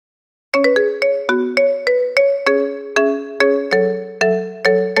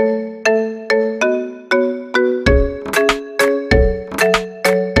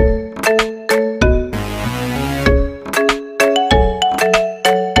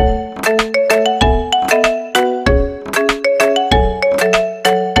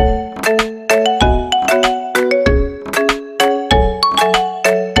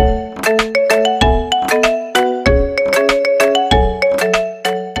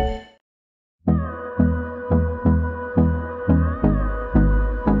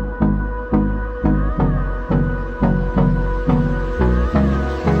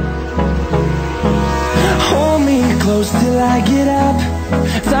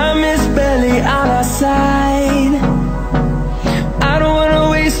side. I don't wanna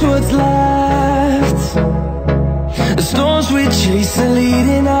waste what's left. The storms we chase are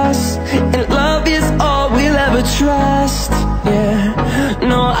leading us, and love is all we'll ever trust. Yeah,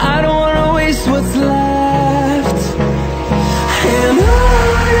 no, I don't wanna waste what's left. And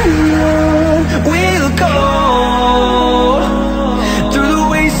on we'll go, through the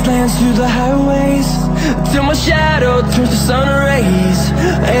wastelands, through the highways, till my shadow turns to sun rays.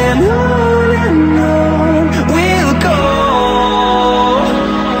 And on we'll go,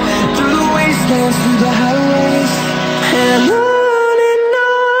 through the wastelands, through the highways, and on we'll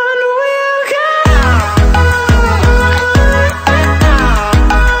go.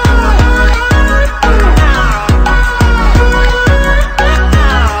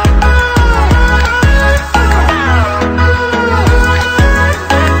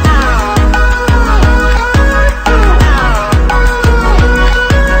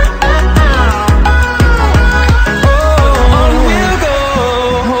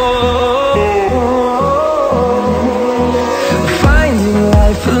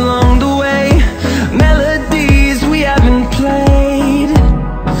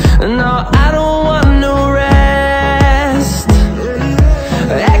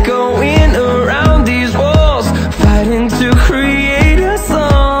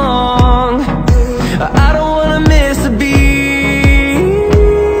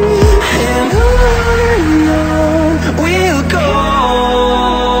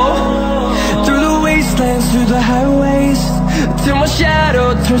 Through the highways, till my shadow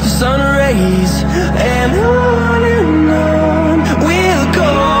turns to sun rays. And on we'll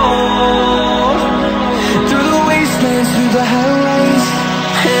go, through the wastelands, through the highways,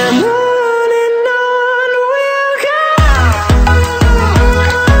 and on we'll go.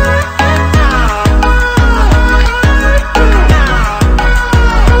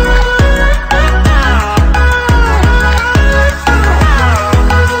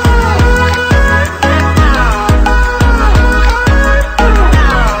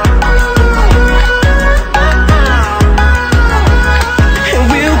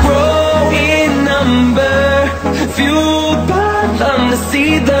 Fueled by them to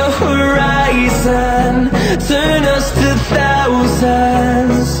see the horizon, turn us to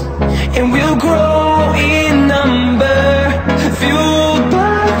thousands, and we'll grow in number. Fueled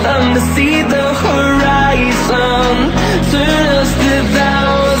by them to see the horizon, turn us to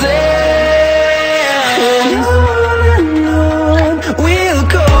thousands, and on we'll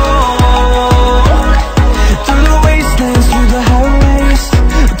go, through the wastelands, through the highways,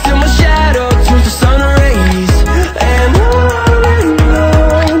 till my shadow turns to sun rays.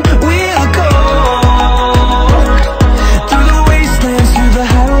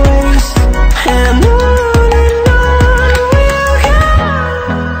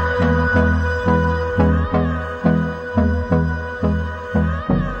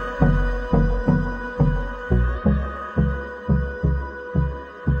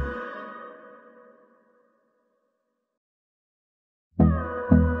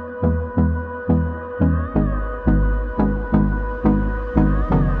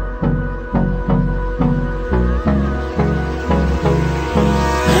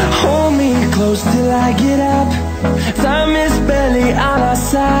 Close till I get up, time is barely on our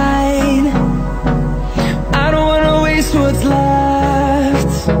side. I don't wanna waste what's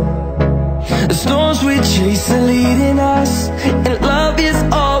left. The storms we chase are leading us, and love is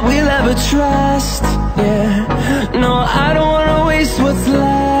all we'll ever trust.